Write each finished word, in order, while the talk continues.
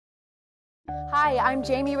Hi, I'm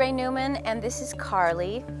Jaime Newman, and this is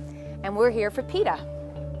Carly, and we're here for PETA.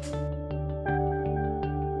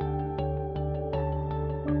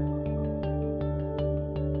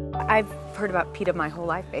 I've heard about PETA my whole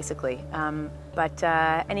life, basically, but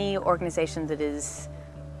any organization that is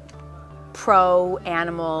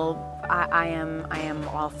pro-animal, I am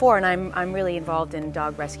all for, and I'm really involved in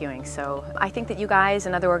dog rescuing. So I think that you guys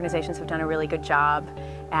and other organizations have done a really good job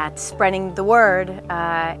at spreading the word,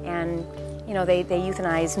 and you know, they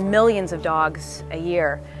euthanize millions of dogs a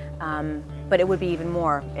year, but it would be even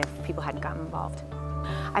more if people hadn't gotten involved.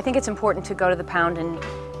 I think it's important to go to the pound, and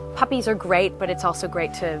puppies are great, but it's also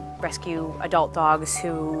great to rescue adult dogs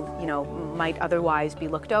who, you know, might otherwise be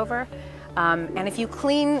looked over. And if you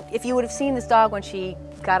would have seen this dog when she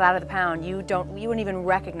got out of the pound, you wouldn't even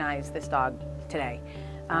recognize this dog today.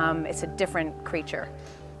 It's a different creature.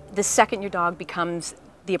 The second your dog becomes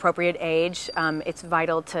the appropriate age, it's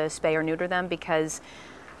vital to spay or neuter them, because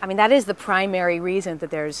I mean, that is the primary reason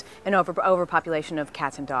that there's an overpopulation of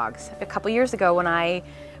cats and dogs. A couple years ago, when I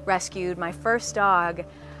rescued my first dog,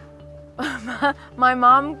 my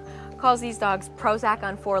mom calls these dogs Prozac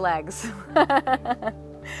on 4 legs.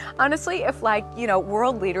 Honestly, if, like, you know,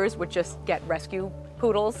 world leaders would just get rescue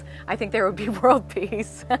poodles, I think there would be world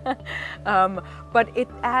peace. But it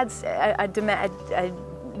adds a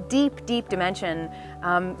deep dimension.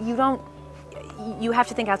 You have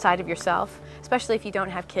to think outside of yourself, especially if you don't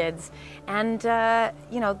have kids. And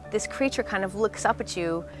you know, this creature kind of looks up at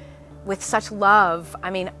you with such love.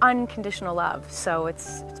 I mean, unconditional love. So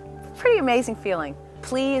it's a pretty amazing feeling.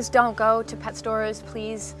 Please don't go to pet stores.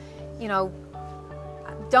 Please, you know,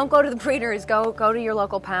 don't go to the breeders. Go to your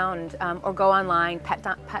local pound, or go online,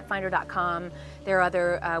 petfinder.com. There are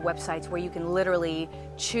other websites where you can literally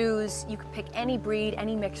choose. You can pick any breed,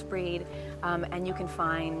 any mixed breed, and you can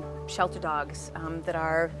find shelter dogs that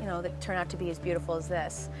are, you know, that turn out to be as beautiful as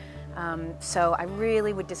this. So I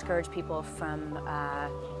really would discourage people from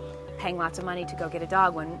paying lots of money to go get a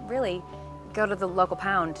dog, when really, go to the local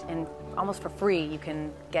pound and almost for free you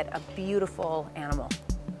can get a beautiful animal.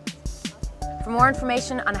 For more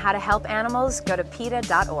information on how to help animals, go to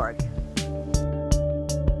PETA.org.